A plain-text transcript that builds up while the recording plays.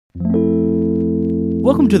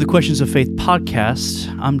Welcome to the Questions of Faith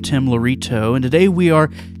podcast. I'm Tim Larito, and today we are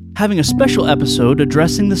having a special episode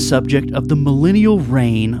addressing the subject of the Millennial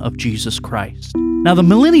Reign of Jesus Christ. Now, the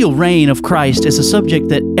Millennial Reign of Christ is a subject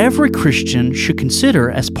that every Christian should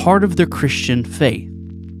consider as part of their Christian faith.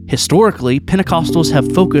 Historically, Pentecostals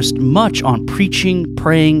have focused much on preaching,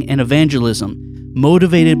 praying, and evangelism,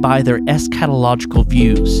 motivated by their eschatological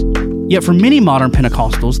views. Yet for many modern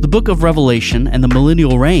Pentecostals, the book of Revelation and the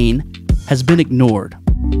Millennial Reign has been ignored.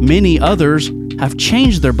 Many others have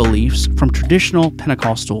changed their beliefs from traditional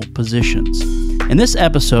Pentecostal positions. In this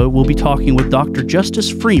episode, we'll be talking with Dr.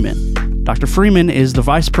 Justus Freeman. Dr. Freeman is the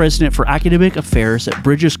Vice President for Academic Affairs at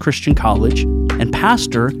Bridges Christian College and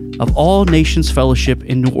pastor of All Nations Fellowship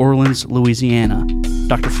in New Orleans, Louisiana.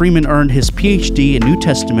 Dr. Freeman earned his PhD in New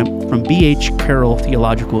Testament from B.H. Carroll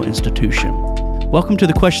Theological Institution. Welcome to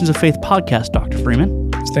the Questions of Faith podcast, Dr.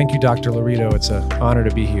 Freeman. Thank you, Dr. Larito. It's an honor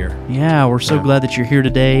to be here. Yeah, we're so glad that you're here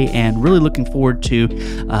today and really looking forward to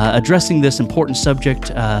addressing this important subject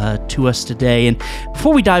to us today. And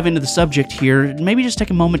before we dive into the subject here, maybe just take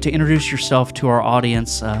a moment to introduce yourself to our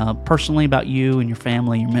audience, personally about you and your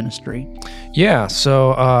family, your ministry. Yeah,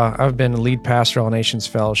 so I've been lead pastor at All Nations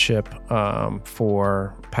Fellowship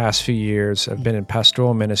for the past few years. I've been in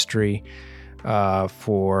pastoral ministry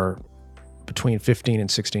for between 15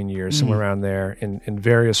 and 16 years, somewhere around there, in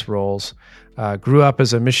various roles. Grew up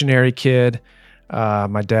as a missionary kid.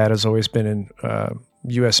 My dad has always been in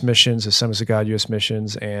U.S. missions, Assemblies of God U.S.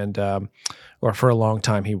 missions, and or for a long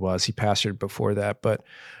time he was. He pastored before that, but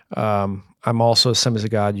I'm also Assemblies of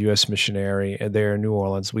God U.S. missionary there in New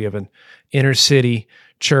Orleans. We have an inner city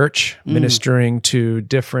church ministering to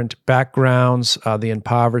different backgrounds, the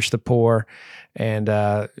impoverished, the poor. And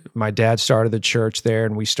my dad started the church there,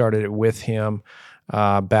 and we started it with him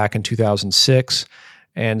back in 2006.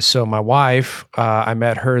 And so my wife, I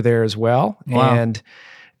met her there as well. Wow.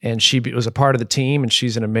 And she was a part of the team, and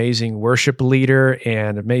she's an amazing worship leader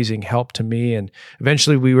and amazing help to me. And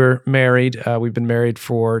eventually we were married. We've been married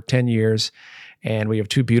for 10 years, and we have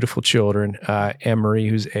two beautiful children, Emery,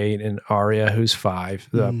 who's 8, and Aria, who's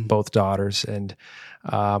 5, both daughters. And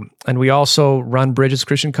we also run Bridges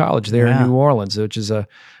Christian College there in New Orleans, which is a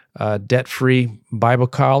debt-free Bible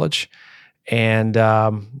college. And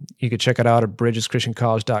you can check it out at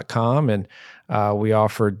bridgeschristiancollege.com. And we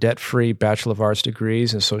offer debt-free Bachelor of Arts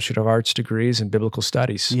degrees and Associate of Arts degrees in Biblical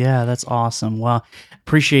Studies. Yeah, that's awesome. Well,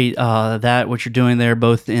 appreciate that, what you're doing there,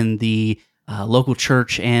 both in the local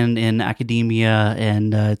church and in academia,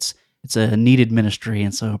 and it's a needed ministry,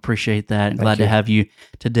 and so appreciate that. And glad to have you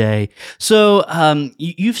today. So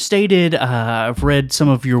you've stated, I've read some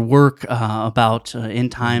of your work about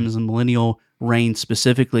end times and millennial reign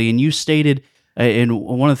specifically, and you stated in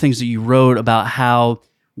one of the things that you wrote about how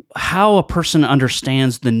a person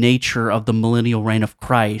understands the nature of the millennial reign of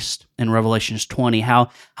Christ in Revelations 20, how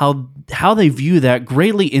they view that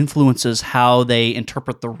greatly influences how they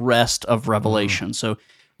interpret the rest of Revelation. So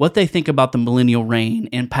what they think about the millennial reign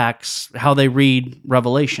impacts how they read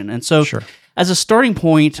Revelation. And so as a starting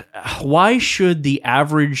point, why should the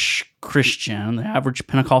average Christian, the average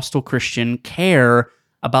Pentecostal Christian, care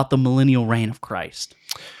about the millennial reign of Christ?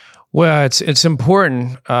 Well, it's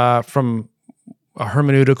important from a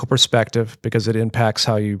hermeneutical perspective because it impacts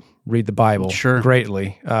how you read the Bible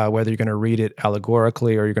greatly, whether you're going to read it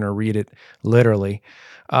allegorically or you're going to read it literally.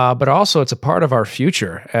 But also it's a part of our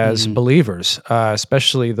future as believers,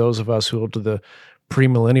 especially those of us who hold to the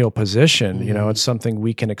premillennial position. You know, it's something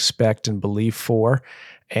we can expect and believe for,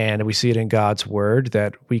 and we see it in God's word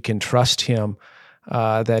that we can trust him,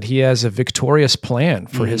 that he has a victorious plan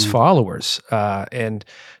for his followers. And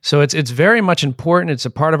so it's very much important. It's a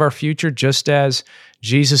part of our future, just as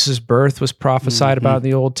Jesus' birth was prophesied about in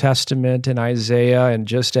the Old Testament and Isaiah, and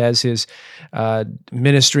just as his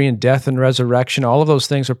ministry and death and resurrection, all of those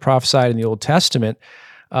things were prophesied in the Old Testament.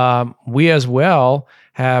 We as well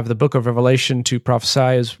have the book of Revelation to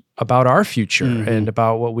prophesy about our future and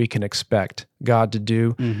about what we can expect God to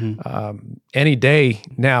do any day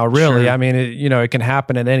now, really. I mean, it can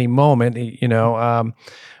happen at any moment,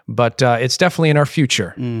 but it's definitely in our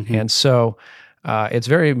future. And so it's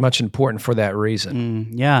very much important for that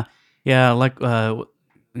reason. Yeah. Like, of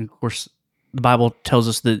course, the Bible tells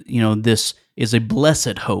us that, this is a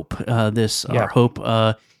blessed hope. Our hope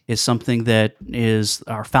is something that is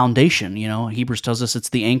our foundation. Hebrews tells us it's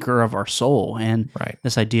the anchor of our soul. And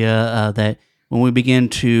this idea that when we begin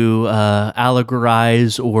to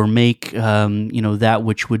allegorize or make, that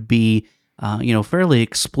which would be, fairly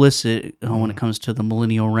explicit when it comes to the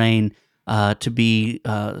millennial reign, to be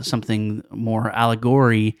something more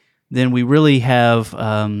allegory, then we really have,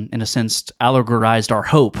 in a sense, allegorized our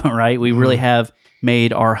hope, right? We really have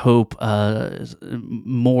made our hope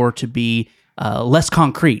more to be less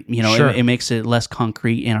concrete. Sure. It makes it less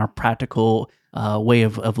concrete in our practical way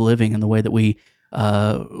of living and the way that we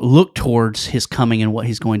look towards his coming and what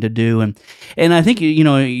he's going to do. And I think,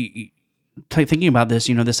 thinking about this,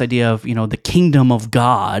 this idea of, the kingdom of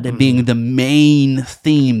God being the main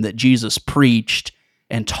theme that Jesus preached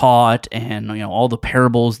and taught, and, all the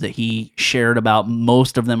parables that he shared about,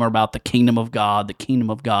 most of them are about the kingdom of God, the kingdom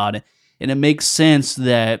of God. And it makes sense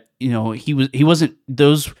that, he wasn't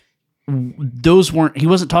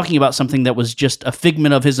talking about something that was just a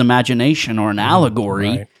figment of his imagination or an allegory,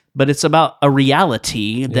 right. But it's about a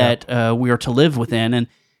reality that we are to live within. And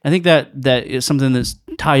I think that is something that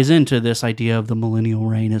ties into this idea of the millennial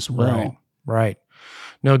reign as well. Right.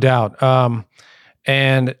 No doubt.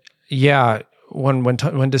 And yeah,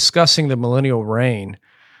 when discussing the millennial reign,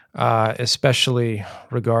 especially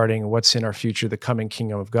regarding what's in our future, the coming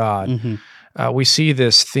kingdom of God, we see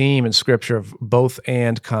this theme in Scripture of both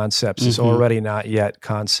and concepts, this already not yet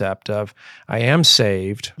concept of I am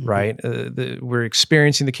saved, right? We're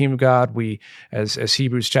experiencing the kingdom of God. We, as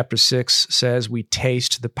Hebrews chapter 6 says, we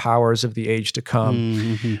taste the powers of the age to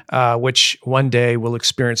come, which one day we'll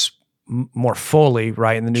experience more fully,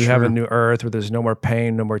 right? In the new heaven, new earth, where there's no more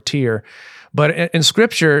pain, no more tear. But in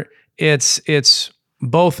Scripture, it's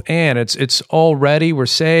both and. It's already we're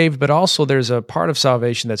saved, but also there's a part of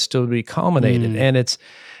salvation that's still to be culminated, and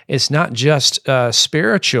it's not just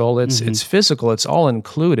spiritual. It's physical. It's all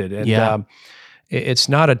included, and it's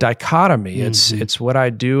not a dichotomy. It's what I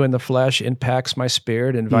do in the flesh impacts my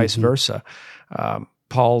spirit, and vice versa.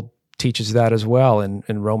 Paul teaches that as well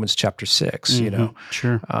in Romans chapter 6.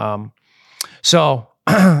 So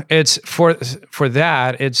it's for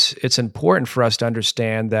that. It's important for us to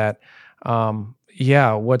understand that.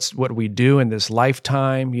 What we do in this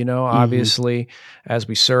lifetime, obviously, as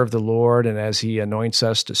we serve the Lord and as he anoints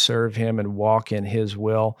us to serve him and walk in his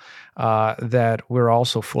will, that we're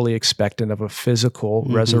also fully expectant of a physical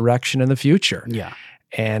resurrection in the future. Yeah.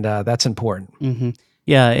 And that's important.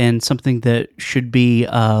 Yeah, and something that should be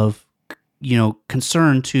of,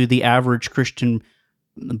 concern to the average Christian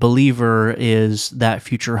believer is that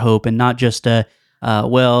future hope, and not just the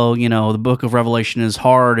book of Revelation is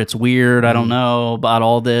hard, it's weird, I don't know about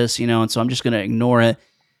all this, and so I'm just going to ignore it.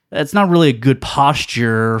 That's not really a good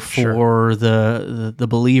posture for the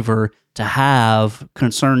believer to have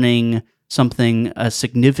concerning something as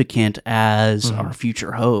significant as our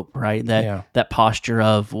future hope, right? That posture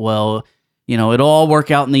of, it'll all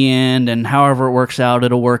work out in the end, and however it works out,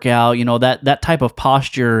 it'll work out. That type of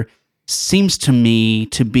posture seems to me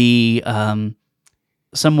to be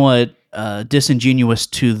somewhat disingenuous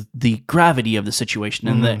to the gravity of the situation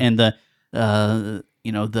and the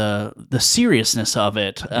seriousness of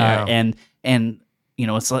it.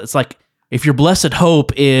 It's like if your blessed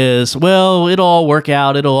hope is, it'll all work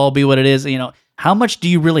out, it'll all be what it is. How much do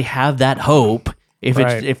you really have that hope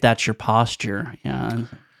if that's your posture?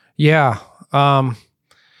 Yeah.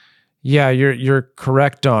 You're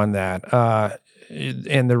correct on that.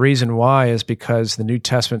 And the reason why is because the New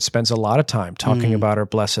Testament spends a lot of time talking about our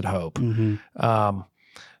blessed hope.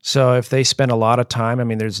 So if they spend a lot of time,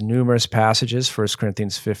 there's numerous passages, 1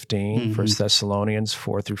 Corinthians 15, 1 Thessalonians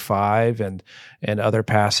 4 through 5, and other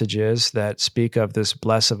passages that speak of this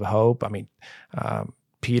blessed hope.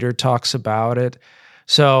 Peter talks about it.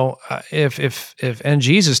 So and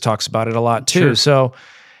Jesus talks about it a lot too. So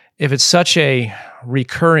if it's such a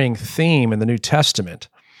recurring theme in the New Testament,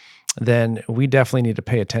 then we definitely need to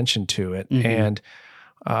pay attention to it and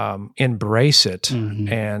embrace it,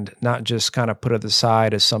 and not just kind of put it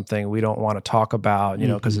aside as something we don't want to talk about,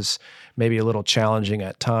 because it's maybe a little challenging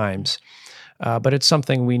at times. But it's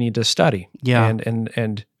something we need to study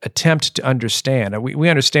and attempt to understand. We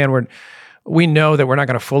understand we know that we're not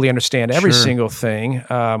going to fully understand every single thing.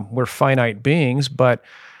 We're finite beings, but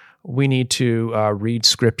we need to read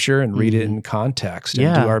Scripture and read it in context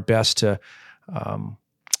and do our best to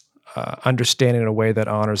understand it in a way that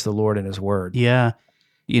honors the Lord and his word. Yeah.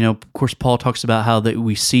 Of course, Paul talks about how that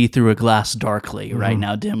we see through a glass darkly, right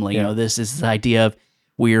now dimly. This is the idea of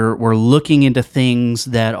we're looking into things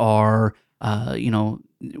that are, no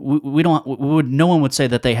one would say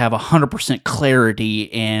that they have 100% clarity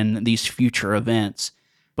in these future events.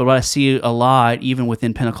 But what I see a lot, even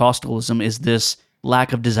within Pentecostalism, is this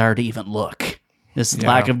lack of desire to even look. This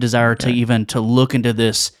lack of desire to even to look into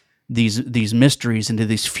these mysteries, into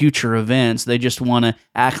these future events. They just want to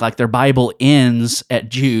act like their Bible ends at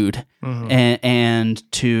Jude,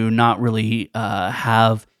 and to not really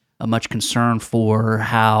have much concern for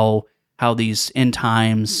how how these end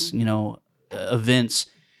times, events,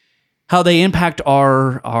 how they impact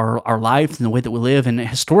our life and the way that we live. And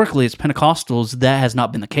historically, as Pentecostals, that has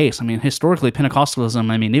not been the case. I mean, historically,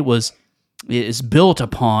 Pentecostalism, it is built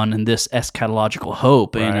upon this eschatological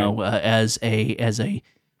hope, as a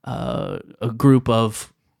group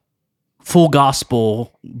of full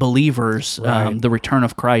gospel believers. The return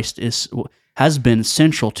of Christ has been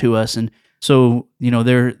central to us, and so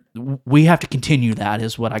we have to continue. That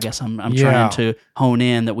is what I guess I'm trying to hone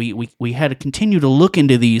in. That we had to continue to look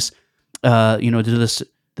into these. To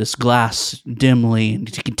this glass dimly,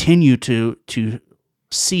 and to continue to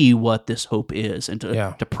see what this hope is, and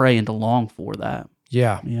to pray and to long for that.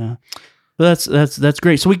 Yeah. But that's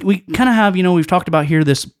great. So we kind of have, we've talked about here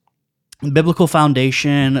this biblical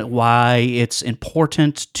foundation, why it's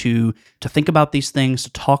important to think about these things,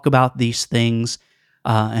 to talk about these things,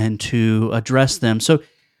 and to address them. So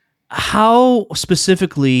how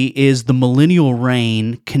specifically is the millennial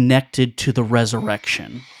reign connected to the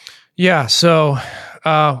resurrection? Yeah, so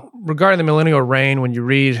regarding the millennial reign, when you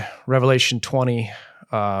read Revelation 20,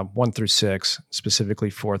 1 through 6, specifically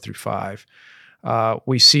 4 through 5,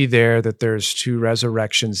 we see there that there's two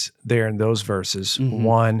resurrections there in those verses. Mm-hmm.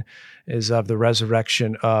 One is of the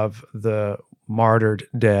resurrection of the martyred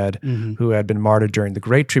dead who had been martyred during the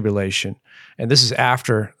Great Tribulation. And this is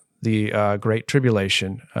after the Great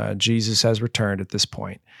Tribulation. Jesus has returned at this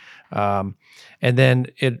point. And then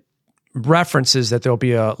it references that there'll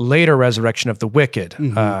be a later resurrection of the wicked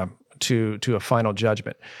to a final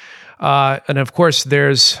judgment. And of course,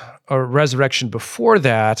 there's a resurrection before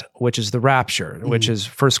that, which is the rapture, which is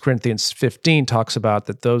 1 Corinthians 15 talks about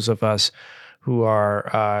that those of us who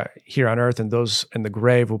are here on earth and those in the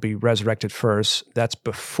grave will be resurrected first. That's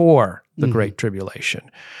before the Great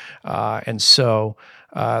Tribulation. And so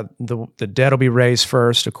the dead will be raised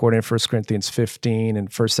first, according to 1 Corinthians 15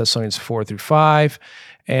 and 1 Thessalonians 4 through 5.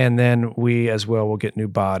 And then we as well will get new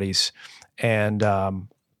bodies. And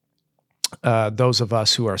those of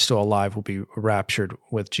us who are still alive will be raptured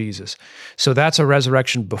with Jesus. So that's a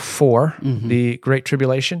resurrection before the Great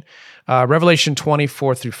Tribulation. Revelation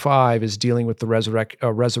 24 through 5 is dealing with the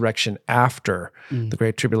resurrection after the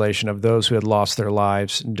Great Tribulation of those who had lost their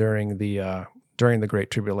lives during the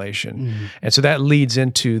Great Tribulation. And so that leads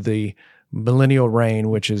into the millennial reign,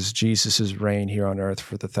 which is Jesus' reign here on earth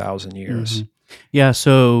for the 1,000 years. Yeah,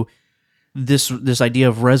 so this idea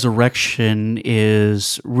of resurrection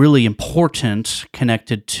is really important,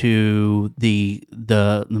 connected to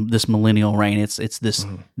this millennial reign. It's this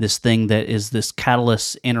thing that is this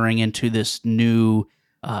catalyst entering into this new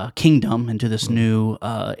kingdom, into this new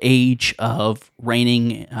age of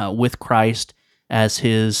reigning with Christ as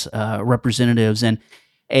His representatives, and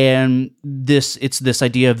it's this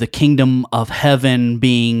idea of the kingdom of heaven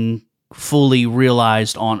being fully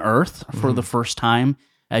realized on earth for the first time,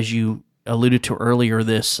 as you alluded to earlier,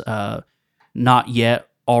 this not yet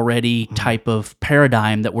already type of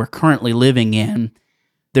paradigm that we're currently living in.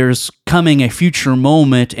 There's coming a future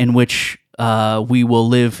moment in which we will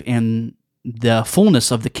live in the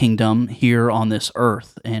fullness of the kingdom here on this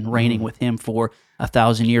earth and reigning with Him for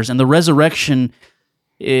 1,000 years. And the resurrection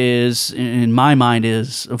is, in my mind,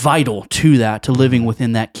 is vital to that, to living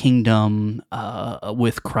within that kingdom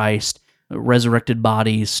with Christ. Resurrected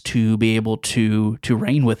bodies to be able to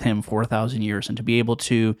reign with Him for 1,000 years, and to be able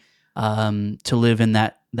to live in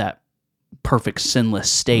that perfect sinless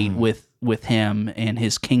state with Him and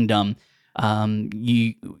His kingdom.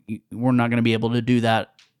 We're not going to be able to do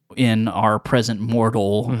that in our present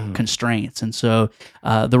mortal constraints, and so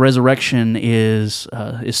the resurrection is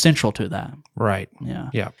essential to that. Right.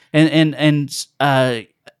 Yeah. And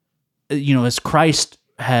as Christ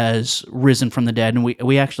has risen from the dead, and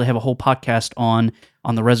we actually have a whole podcast on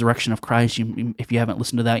the resurrection of Christ. If you haven't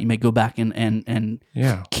listened to that, you may go back and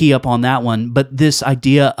key up on that one. But this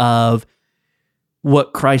idea of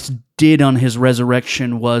what Christ did on His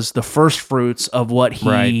resurrection was the first fruits of what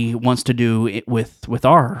He wants to do with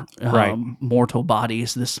our mortal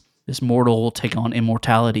bodies. This mortal will take on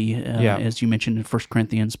immortality, as you mentioned in 1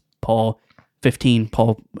 Corinthians 15,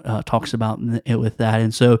 Paul talks about it with that.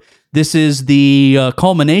 And so this is the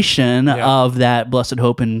culmination of that blessed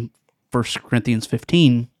hope in 1 Corinthians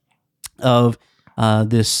 15 of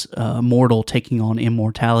this mortal taking on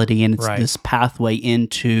immortality, and it's this pathway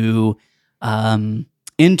into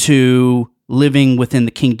living within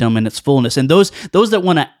the kingdom and its fullness. And those that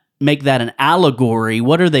want to make that an allegory,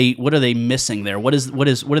 what are they missing there? What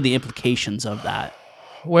are the implications of that?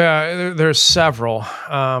 Well, there's several.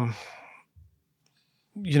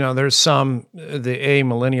 There's some, the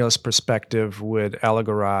amillennialist perspective would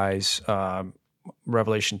allegorize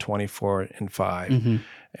Revelation 24 and 5.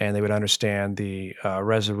 and they would understand the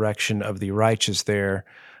resurrection of the righteous there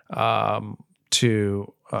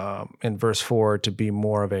in verse 4 to be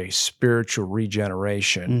more of a spiritual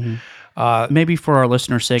regeneration. Maybe for our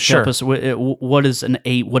listeners' sake, sure. help us. What is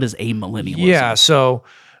amillennialism? Yeah, so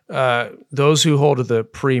those who hold to the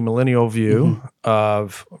premillennial view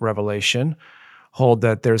of Revelation hold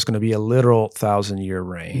that there's going to be a literal 1,000-year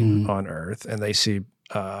reign on earth, and they see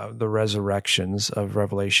the resurrections of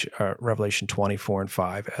Revelation 24 and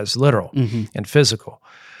 5 as literal and physical.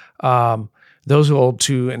 Those who hold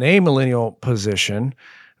to an amillennial position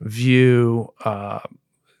view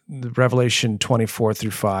the Revelation 24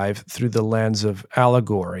 through 5 through the lens of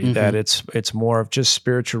allegory, that it's more of just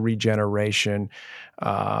spiritual regeneration.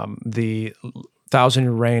 The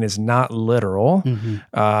 1,000-year reign is not literal,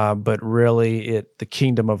 but really the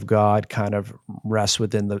kingdom of God kind of rests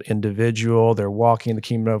within the individual. They're walking in the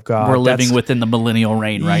kingdom of God. We're living within the millennial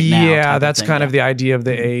reign right now. Yeah, that's kind of the idea of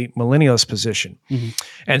the amillennialist position.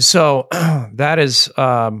 And so that is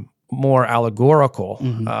more allegorical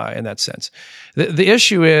in that sense. The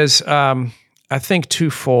issue is, I think,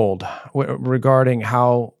 twofold regarding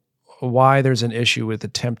why there's an issue with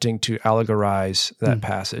attempting to allegorize that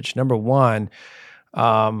passage. Number one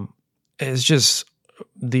is just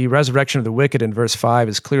the resurrection of the wicked in verse 5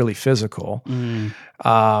 is clearly physical.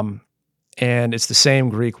 And it's the same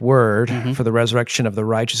Greek word for the resurrection of the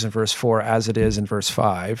righteous in verse 4 as it is in verse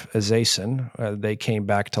 5, azason. They came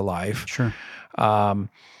back to life. Sure.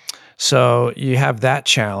 So you have that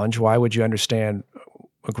challenge. Why would you understand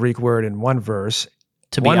a Greek word in one verse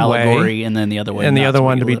to be allegory, and then the other one, and the other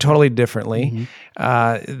one to be totally differently?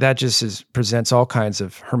 That just presents all kinds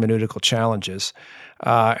of hermeneutical challenges.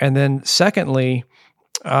 And then secondly,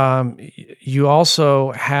 you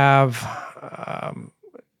also have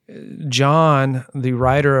John, the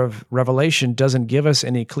writer of Revelation, doesn't give us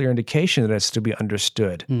any clear indication that it's to be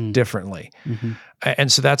understood differently.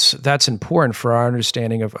 And so that's important for our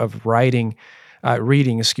understanding of reading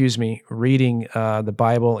the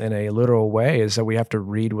Bible in a literal way, is that we have to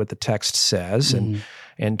read what the text says and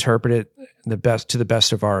interpret it to the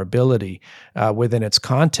best of our ability within its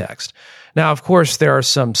context. Now, of course, there are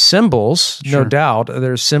some symbols, no doubt.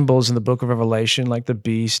 There's symbols in the book of Revelation, like the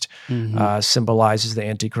beast symbolizes the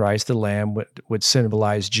Antichrist, the lamb would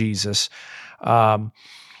symbolize Jesus.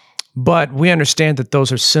 But we understand that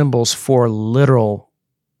those are symbols for literal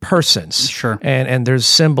persons. Sure. And there's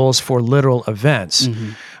symbols for literal events.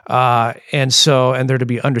 And they're to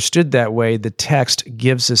be understood that way. The text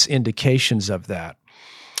gives us indications of that.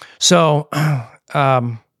 So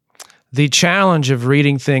the challenge of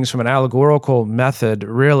reading things from an allegorical method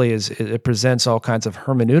really is it presents all kinds of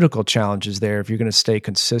hermeneutical challenges there if you're going to stay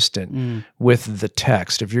consistent with the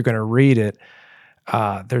text. If you're going to read it,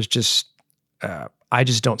 there's just I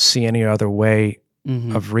just don't see any other way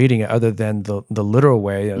of reading it other than the literal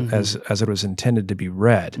way as it was intended to be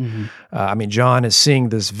read. I mean, John is seeing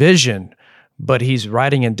this vision, but he's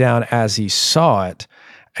writing it down as he saw it,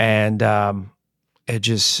 and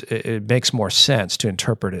it makes more sense to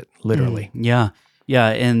interpret it literally. Yeah,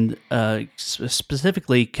 and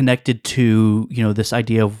specifically connected to this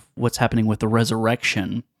idea of what's happening with the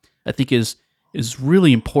resurrection, I think is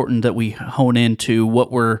really important that we hone into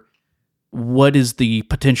what is the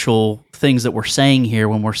potential things that we're saying here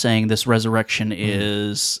when we're saying this resurrection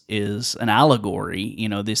is an allegory.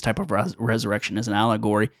 This type of resurrection is an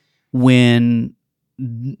allegory, when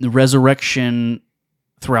the resurrection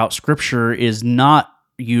throughout Scripture is not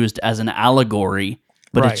used as an allegory,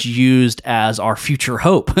 but it's used as our future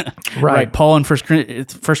hope. Right. Paul in 1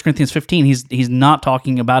 Corinthians 15, he's not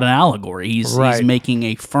talking about an allegory. He's making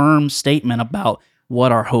a firm statement about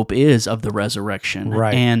what our hope is of the resurrection.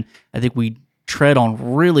 Right. And I think we tread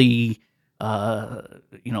on really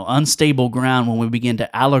unstable ground when we begin to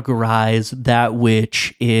allegorize that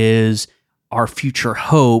which is our future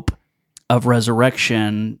hope of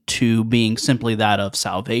resurrection to being simply that of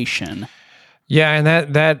salvation. Yeah,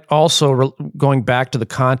 and that also, going back to the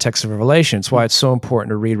context of Revelation, it's why it's so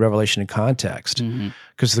important to read Revelation in context,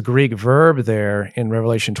 because the Greek verb there in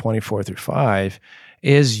Revelation 24 through 5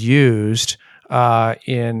 is used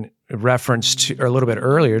in reference to, or a little bit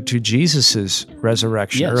earlier, to Jesus's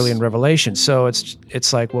resurrection early in Revelation. So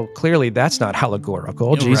it's like, well, clearly that's not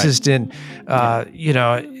allegorical. Jesus didn't,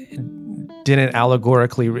 didn't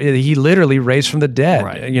allegorically. He literally raised from the dead.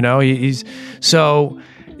 Right. He's so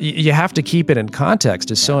you have to keep it in context.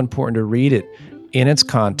 It's so important to read it in its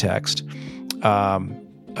context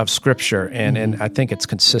of Scripture, and I think it's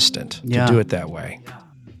consistent to do it that way.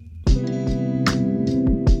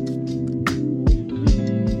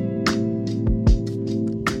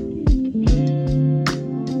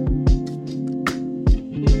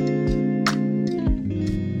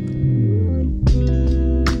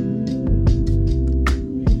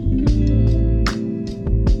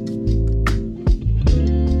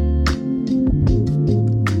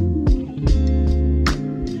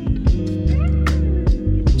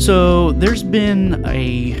 So there's been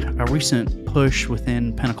a recent push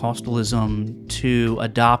within Pentecostalism to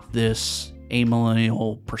adopt this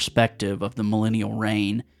amillennial perspective of the millennial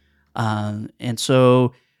reign. And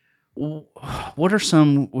so what are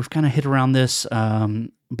some, we've kind of hit around this,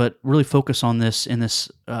 but really focus on this in this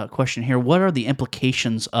question here. What are the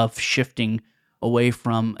implications of shifting away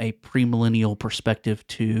from a premillennial perspective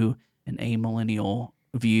to an amillennial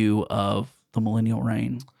view of the millennial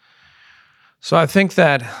reign? So I think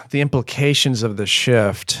that the implications of the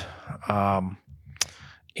shift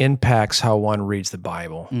impacts how one reads the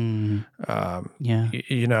Bible. Yeah.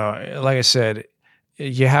 You know, like I said,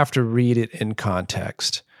 you have to read it in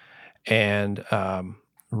context and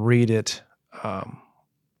read it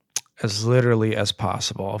as literally as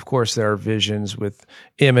possible. Of course, there are visions with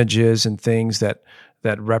images and things that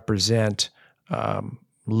represent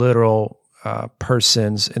literal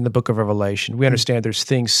persons in the book of Revelation. We understand there's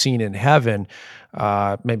things seen in heaven,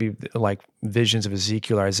 maybe like visions of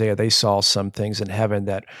Ezekiel or Isaiah. They saw some things in heaven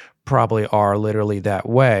that probably are literally that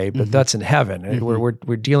way, but that's in heaven. And we're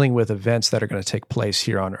dealing with events that are going to take place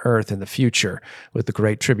here on earth in the future with the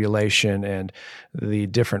Great Tribulation and the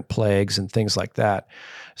different plagues and things like that.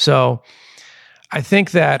 So I think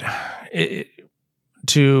that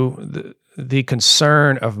the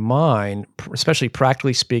concern of mine, especially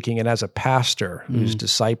practically speaking, and as a pastor who's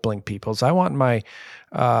discipling people, is I want my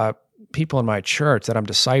people in my church that I'm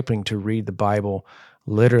discipling to read the Bible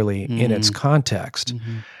literally in its context.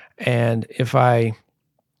 And if I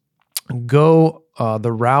go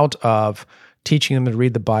the route of teaching them to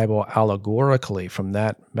read the Bible allegorically from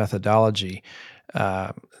that methodology,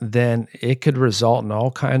 then it could result in all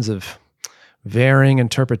kinds of varying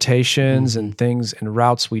interpretations and things and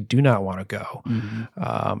routes we do not want to go.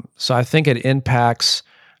 So I think it impacts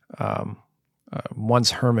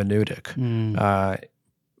one's hermeneutic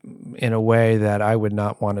in a way that I would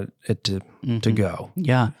not want it to go.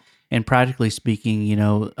 Yeah. And practically speaking, you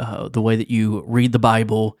know, the way that you read the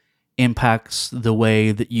Bible impacts the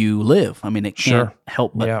way that you live. I mean, it can't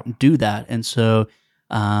help but do that. And so,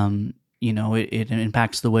 you know, it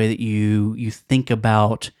impacts the way that you think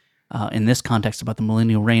about, in this context, about the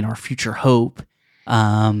millennial reign, our future hope,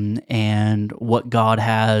 and what God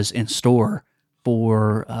has in store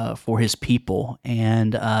for His people.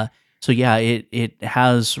 And so, yeah, it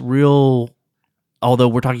has real. Although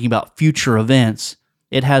we're talking about future events,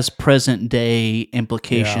 it has present day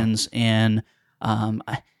implications, and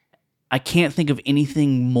I can't think of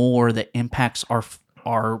anything more that impacts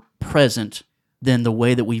our present than the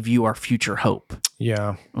way that we view our future hope.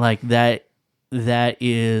 Yeah, like that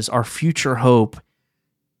is our future hope.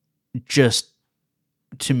 Just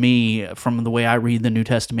to me, from the way I read the New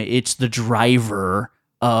Testament, it's the driver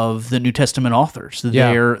of the New Testament authors.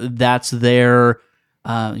 That's their.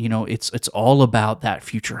 You know, it's all about that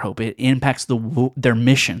future hope. It impacts their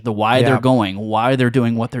mission, the why they're going, why they're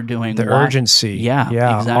doing what they're doing, the urgency. Yeah,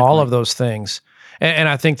 exactly. All of those things. And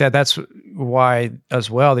I think that's why, as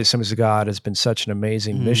well, the Assemblies of God has been such an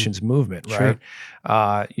amazing missions movement, right?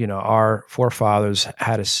 You know, our forefathers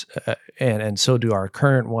had us, and so do our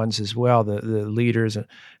current ones as well. The leaders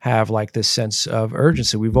have like this sense of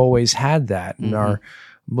urgency. We've always had that in our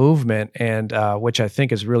movement, and which I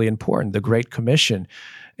think is really important. The Great Commission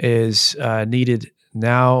is needed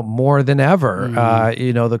now more than ever.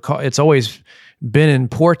 You know, it's always been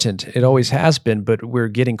important. It always has been, but we're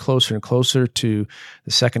getting closer and closer to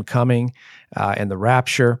the second coming and the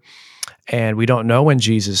rapture. And we don't know when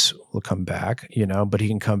Jesus will come back, you know, but He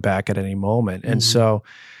can come back at any moment. And so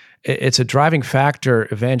it's a driving factor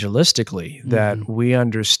evangelistically that we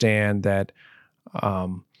understand that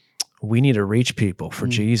we need to reach people for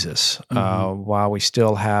Jesus while we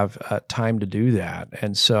still have time to do that.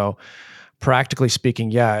 And so practically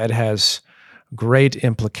speaking, it has great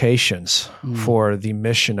implications for the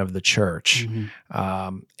mission of the church,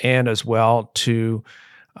 and as well to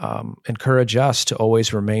encourage us to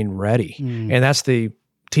always remain ready. And that's the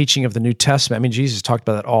teaching of the New Testament. I mean, Jesus talked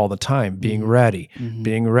about that all the time, being ready,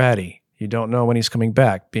 being ready. You don't know when He's coming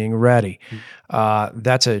back, being ready.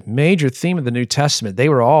 That's a major theme of the New Testament. They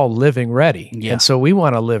were all living ready. And so we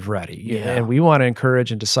want to live ready. And we want to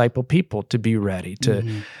encourage and disciple people to be ready,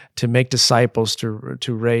 to make disciples, to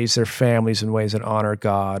raise their families in ways that honor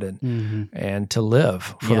God and to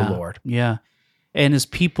live for the Lord. Yeah. And as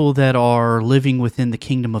people that are living within the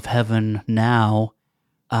kingdom of heaven now,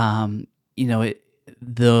 you know,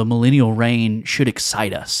 the millennial reign should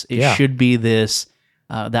excite us. It should be this...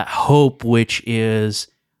 that hope, which is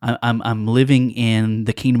I'm living in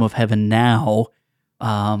the kingdom of heaven now,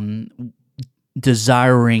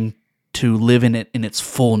 desiring to live in it in its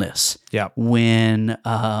fullness. Yeah. When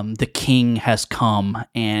the king has come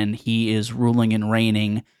and he is ruling and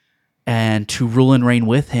reigning, and to rule and reign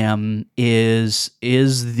with him is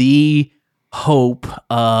the hope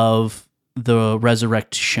of the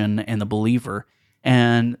resurrection and the believer.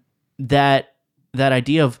 And that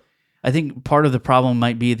idea of, I think part of the problem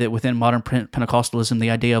might be that within modern Pentecostalism, the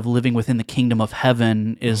idea of living within the kingdom of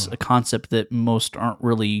heaven is a concept that most aren't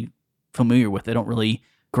really familiar with. They don't really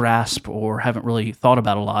grasp or haven't really thought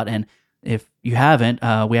about a lot. And if you haven't,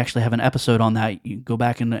 we actually have an episode on that. You go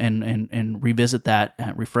back and revisit that,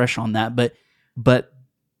 and refresh on that. But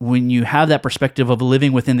when you have that perspective of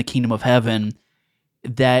living within the kingdom of heaven,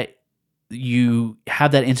 that you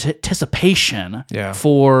have that anticipation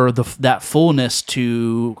for that fullness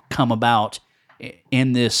to come about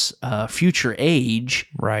in this future age,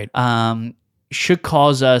 right? Should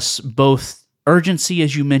cause us both urgency,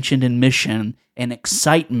 as you mentioned, in mission, and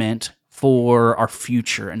excitement for our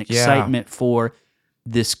future, and excitement for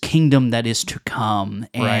this kingdom that is to come,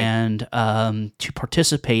 and to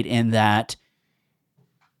participate in that,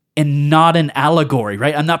 and not an allegory,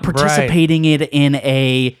 right? I'm not participating it in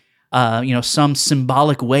a some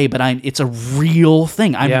symbolic way, but it's a real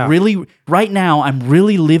thing. I'm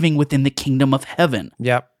really living within the kingdom of heaven.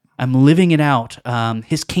 Yep. I'm living it out.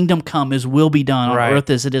 His kingdom come, his will be done on earth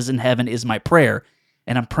as it is in heaven is my prayer.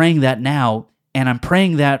 And I'm praying that now, and I'm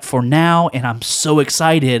praying that for now, and I'm so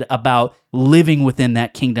excited about living within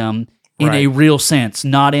that kingdom in a real sense,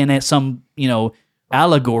 not in some,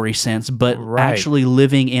 allegory sense, but actually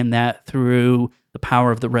living in that through the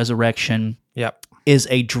power of the resurrection. Yep. Is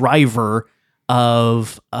a driver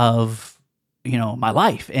of my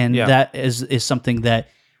life, and that is something that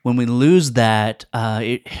when we lose that,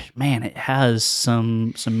 it has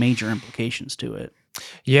some major implications to it.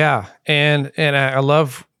 Yeah, and I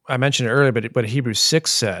love, I mentioned it earlier, but Hebrews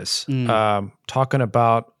 6 says, talking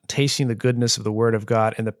about tasting the goodness of the Word of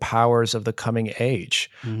God and the powers of the coming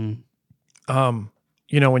age. Mm-hmm.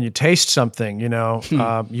 When you taste something, you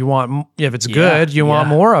want, if it's good, you want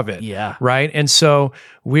more of it. Yeah. Right. And so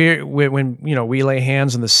when we lay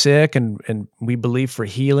hands on the sick and we believe for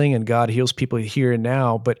healing, and God heals people here and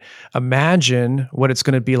now, but imagine what it's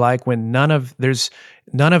going to be like when none of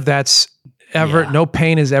that's ever, no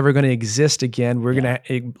pain is ever going to exist again. We're going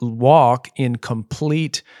to walk in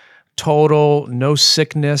complete, total, no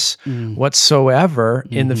sickness whatsoever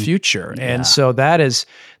in the future. Yeah. And so that's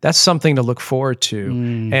something to look forward to,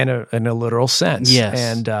 and in a literal sense,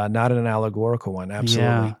 and not in an allegorical one.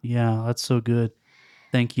 Absolutely. Yeah, that's so good.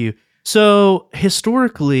 Thank you. So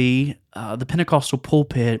historically, the Pentecostal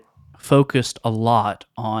pulpit focused a lot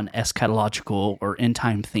on eschatological or end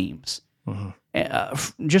time themes.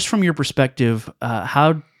 Mm-hmm. Just from your perspective,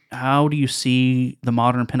 how do you see the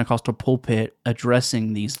modern Pentecostal pulpit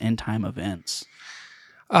addressing these end time events?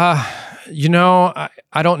 I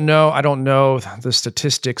don't know. I don't know the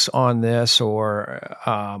statistics on this, or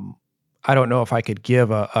I don't know if I could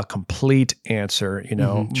give a complete answer,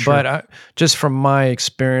 Sure. But just from my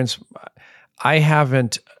experience, I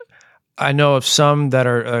know of some that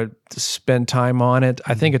are spend time on it.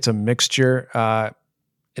 I think it's a mixture.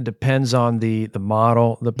 It depends on the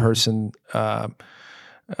model, the person. I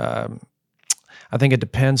think it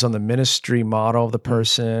depends on the ministry model of the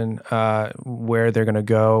person, where they're going to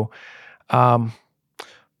go.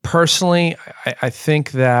 Personally, I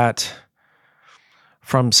think that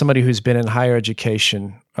from somebody who's been in higher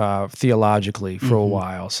education theologically for a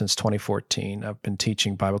while, since 2014, I've been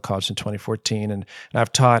teaching Bible college in 2014, and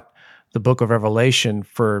I've taught the book of Revelation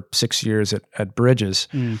for 6 years at Bridges.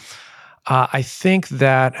 I think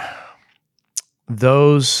that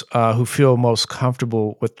those who feel most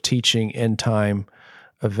comfortable with teaching end time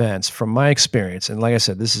events, from my experience, and like I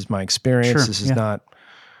said, this is my experience. Sure, this is not,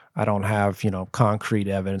 I don't have concrete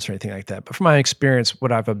evidence or anything like that. But from my experience,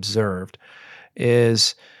 what I've observed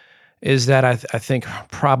is that I think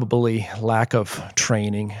probably lack of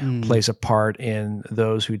training plays a part in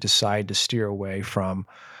those who decide to steer away from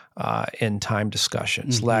end time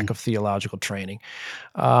discussions. Lack of theological training.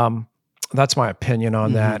 That's my opinion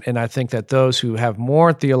on that. And I think that those who have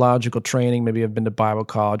more theological training, maybe have been to Bible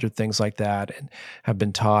college or things like that, and have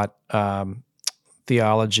been taught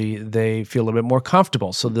theology, they feel a little bit more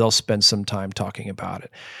comfortable. So they'll spend some time talking about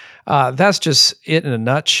it. That's just it in a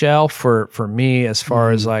nutshell for me, as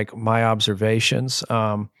far as like my observations.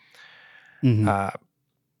 I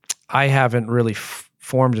haven't really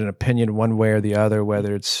formed an opinion one way or the other,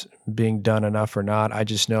 whether it's being done enough or not. I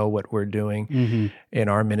just know what we're doing in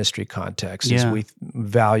our ministry context is we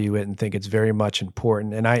value it and think it's very much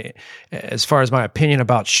important. And as far as my opinion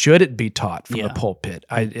about should it be taught from the pulpit,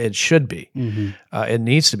 it should be. It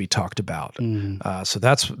needs to be talked about. So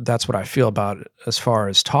that's what I feel about it as far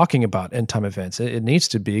as talking about end time events. It needs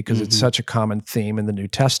to be because it's such a common theme in the New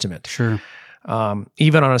Testament. Sure.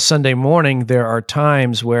 Even on a Sunday morning, there are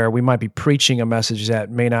times where we might be preaching a message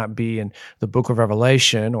that may not be in the book of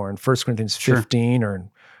Revelation or in 1 Corinthians 15 or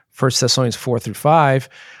in 1 Thessalonians 4 through 5,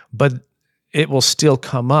 but it will still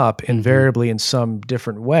come up invariably in some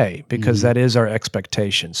different way because that is our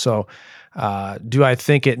expectation. So do I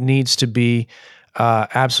think it needs to be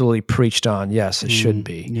absolutely preached on? Yes, it should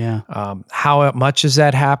be. Yeah. How much is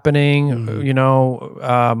that happening?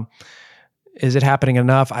 Is it happening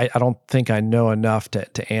enough? I don't think I know enough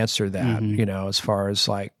to answer that, as far as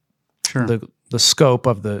like the scope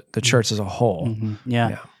of the church as a whole.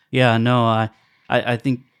 Yeah. No, I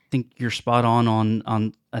think you're spot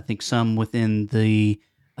on I think some within the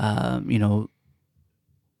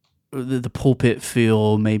the pulpit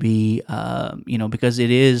feel maybe because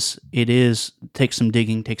it takes some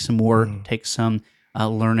digging, takes some work, takes some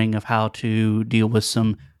learning of how to deal with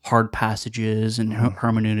some hard passages and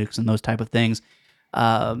hermeneutics and those type of things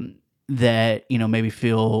that maybe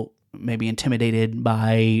feel intimidated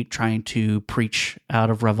by trying to preach out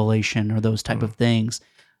of Revelation or those type of things,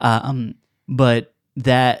 but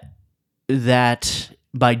that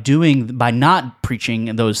by not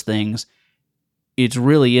preaching those things, it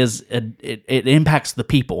really is it impacts the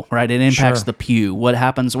people, right? It impacts the pew. What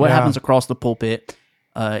happens across the pulpit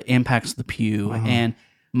impacts the pew. And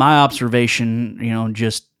my observation,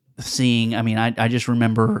 just seeing, I just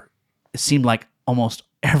remember it seemed like almost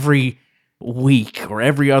every week or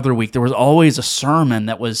every other week there was always a sermon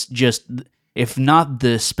that was just, if not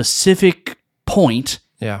the specific point,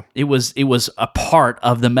 it was a part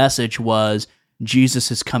of the message was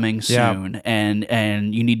Jesus is coming soon,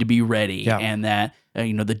 and you need to be ready, and that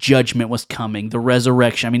the judgment was coming, the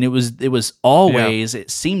resurrection. It was always,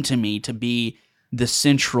 it seemed to me to be the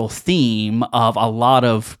central theme of a lot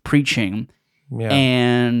of preaching.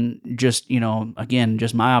 And just, again,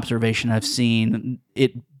 just my observation, I've seen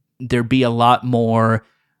there be a lot more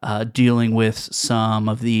dealing with some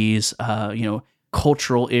of these,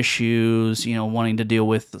 cultural issues, wanting to deal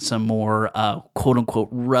with some more quote unquote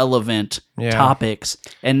relevant topics.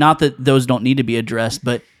 And not that those don't need to be addressed,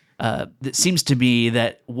 but it seems to be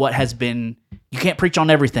that what has been, you can't preach on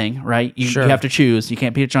everything, right? You have to choose. You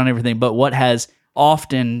can't preach on everything, but what has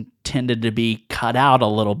often tended to be cut out a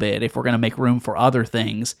little bit, if we're going to make room for other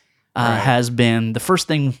things, has been the first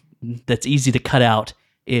thing that's easy to cut out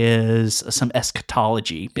is some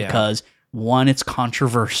eschatology, because one, it's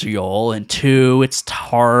controversial, and two, it's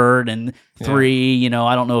hard, and three,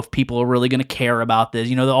 I don't know if people are really going to care about this,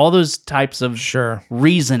 all those types of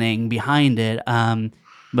reasoning behind it.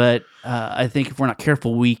 But I think if we're not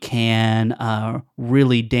careful, we can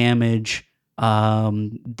really damage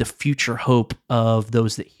the future hope of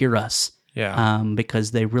those that hear us,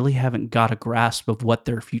 because they really haven't got a grasp of what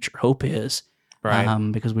their future hope is,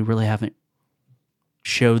 because we really haven't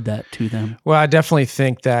showed that to them. Well, I definitely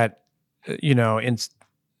think that,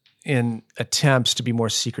 in attempts to be more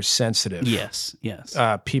seeker sensitive,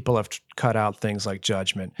 people have cut out things like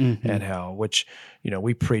judgment and hell, which,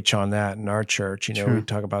 we preach on that in our church. We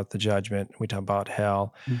talk about the judgment, we talk about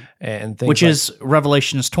hell, and things which is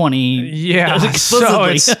Revelations 20.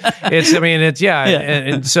 So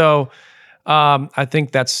and so I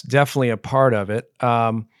think that's definitely a part of it.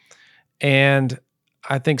 And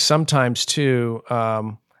I think sometimes too,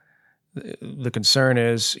 the concern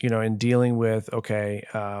is, in dealing with,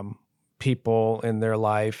 people in their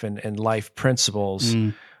life and life principles,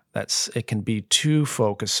 it can be too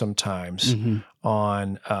focused sometimes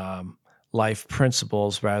on life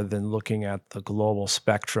principles rather than looking at the global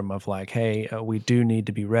spectrum of like, hey, we do need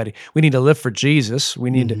to be ready. We need to live for Jesus. We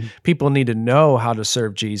need people need to know how to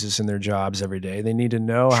serve Jesus in their jobs every day. They need to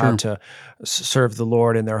know how to serve the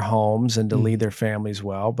Lord in their homes and to lead their families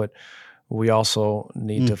well. But we also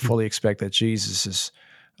need to fully expect that Jesus'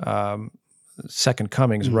 second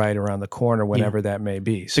coming is right around the corner, whenever that may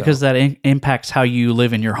be. So. Because that impacts how you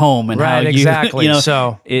live in your home and how you, exactly.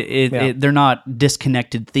 So they're not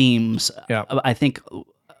disconnected themes. I think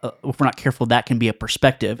if we're not careful, that can be a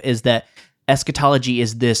perspective, is that eschatology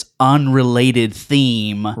is this unrelated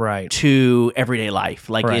theme to everyday life.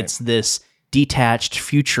 Like it's this detached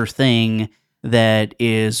future thing that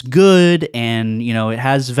is good and, it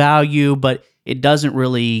has value, but it doesn't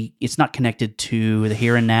really, it's not connected to the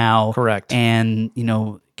here and now. Correct. And,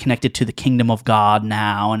 connected to the kingdom of God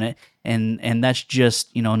now, and that's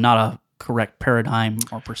just not a correct paradigm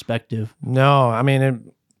or perspective. No, I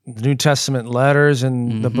mean, the New Testament letters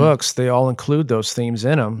and the books, they all include those themes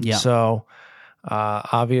in them. Yeah. So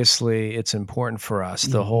obviously it's important for us,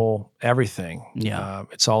 the whole everything. Yeah.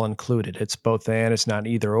 It's all included. It's both and, it's not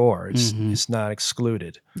either or. It's not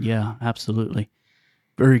excluded. Yeah, absolutely.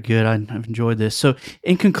 Very good. I've enjoyed this. So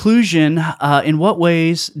in conclusion, in what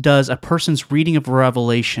ways does a person's reading of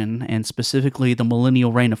Revelation, and specifically the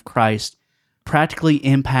millennial reign of Christ, practically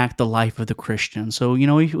impact the life of the Christian? So,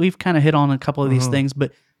 we've kind of hit on a couple of these things,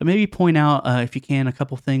 but maybe point out, if you can, a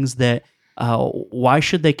couple things that why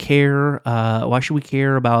should they care? Why should we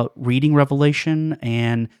care about reading Revelation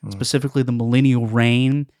and specifically the millennial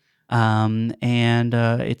reign and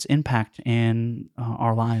its impact in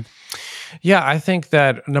our lives? Yeah, I think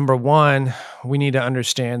that number one, we need to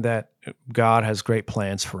understand that God has great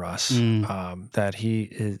plans for us. That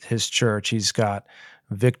His church, He's got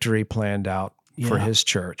victory planned out for His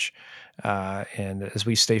church, and as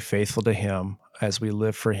we stay faithful to Him, as we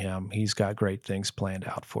live for Him, He's got great things planned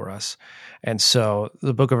out for us. And so,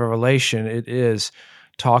 the Book of Revelation, it is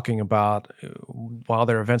talking about while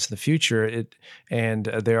there are events in the future, and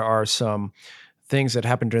there are some things that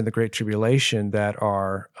happen during the Great Tribulation that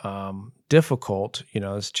are difficult.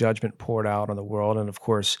 As judgment poured out on the world, and of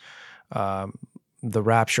course, the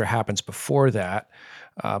rapture happens before that,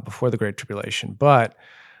 before the Great Tribulation. But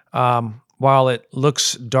while it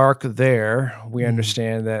looks dark there, we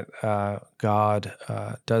understand that God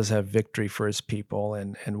does have victory for His people,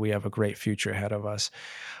 and we have a great future ahead of us.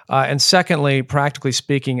 And secondly, practically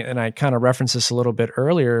speaking, and I kind of referenced this a little bit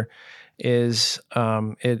earlier, is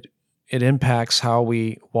it impacts how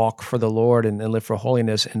we walk for the Lord and live for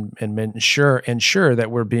holiness, and ensure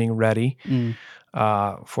that we're being ready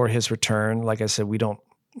for His return. Like I said, we don't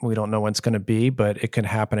know when it's going to be, but it can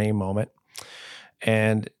happen any moment.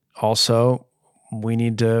 And also, we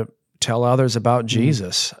need to tell others about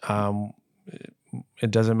Jesus.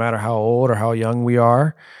 It doesn't matter how old or how young we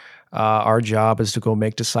are. Our job is to go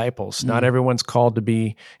make disciples. Not everyone's called to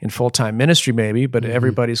be in full-time ministry, maybe, but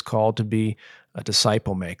everybody's called to be a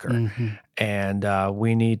disciple maker. And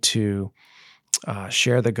we need to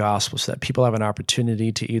share the gospel so that people have an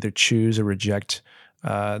opportunity to either choose or reject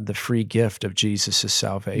the free gift of Jesus'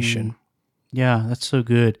 salvation. Yeah, that's so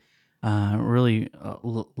good. Really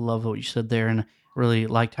love what you said there, and really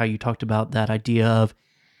liked how you talked about that idea of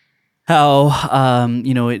how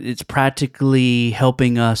it's practically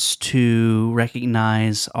helping us to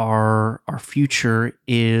recognize our future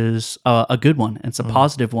is a good one. It's a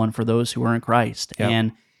positive one for those who are in Christ. Yep.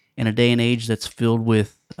 And in a day and age that's filled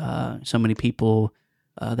with so many people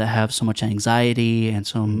that have so much anxiety and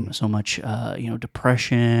so much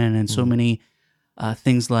depression and so many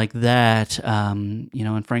things like that,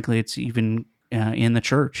 and frankly, it's even in the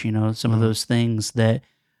church, some of those things that,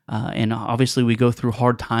 and obviously we go through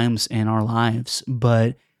hard times in our lives,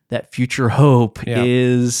 but that future hope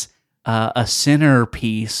is a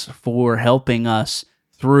centerpiece for helping us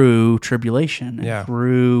through tribulation, and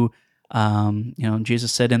through,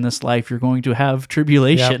 Jesus said, in this life, you're going to have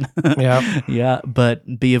tribulation.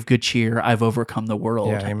 But be of good cheer. I've overcome the world.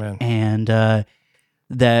 Yeah, amen. And,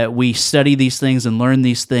 that we study these things and learn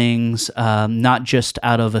these things, not just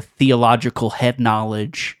out of a theological head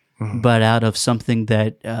knowledge, but out of something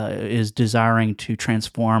that is desiring to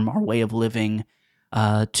transform our way of living,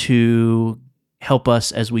 to help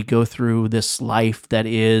us as we go through this life that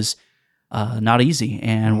is not easy,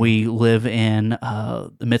 and we live in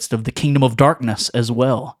the midst of the kingdom of darkness as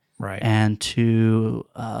well. Right. And to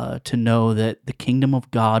know that the kingdom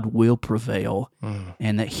of God will prevail,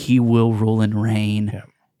 and that He will rule and reign,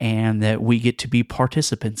 and that we get to be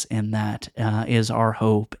participants in that is our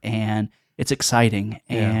hope, and it's exciting.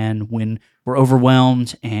 And when we're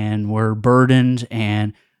overwhelmed and we're burdened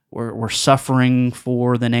and we're suffering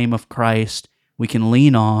for the name of Christ, we can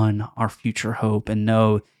lean on our future hope and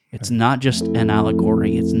know it's not just an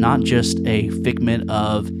allegory. It's not just a figment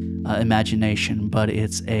of imagination, but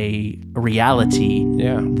it's a reality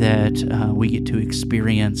that we get to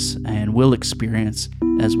experience and will experience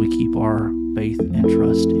as we keep our faith and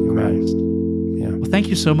trust in Christ. Well, thank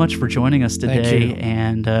you so much for joining us today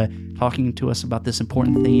and talking to us about this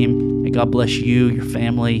important theme. May God bless you, your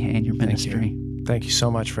family, and your ministry. Thank you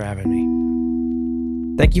so much for having me.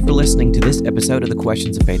 Thank you for listening to this episode of the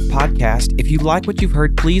Questions of Faith podcast. If you like what you've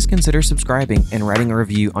heard, please consider subscribing and writing a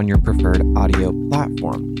review on your preferred audio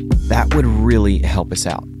platform. That would really help us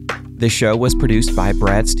out. This show was produced by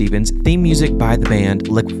Brad Stevens, theme music by the band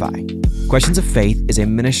Liquify. Questions of Faith is a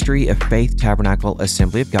ministry of Faith Tabernacle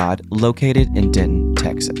Assembly of God located in Denton,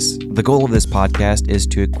 Texas. The goal of this podcast is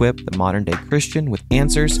to equip the modern-day Christian with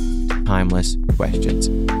answers to timeless questions.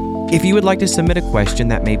 If you would like to submit a question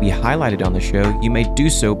that may be highlighted on the show, you may do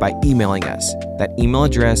so by emailing us. That email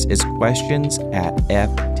address is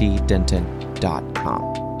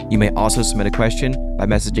questions@ftdenton.com. You may also submit a question by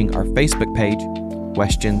messaging our Facebook page,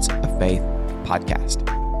 Questions of Faith Podcast.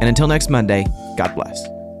 And until next Monday, God bless.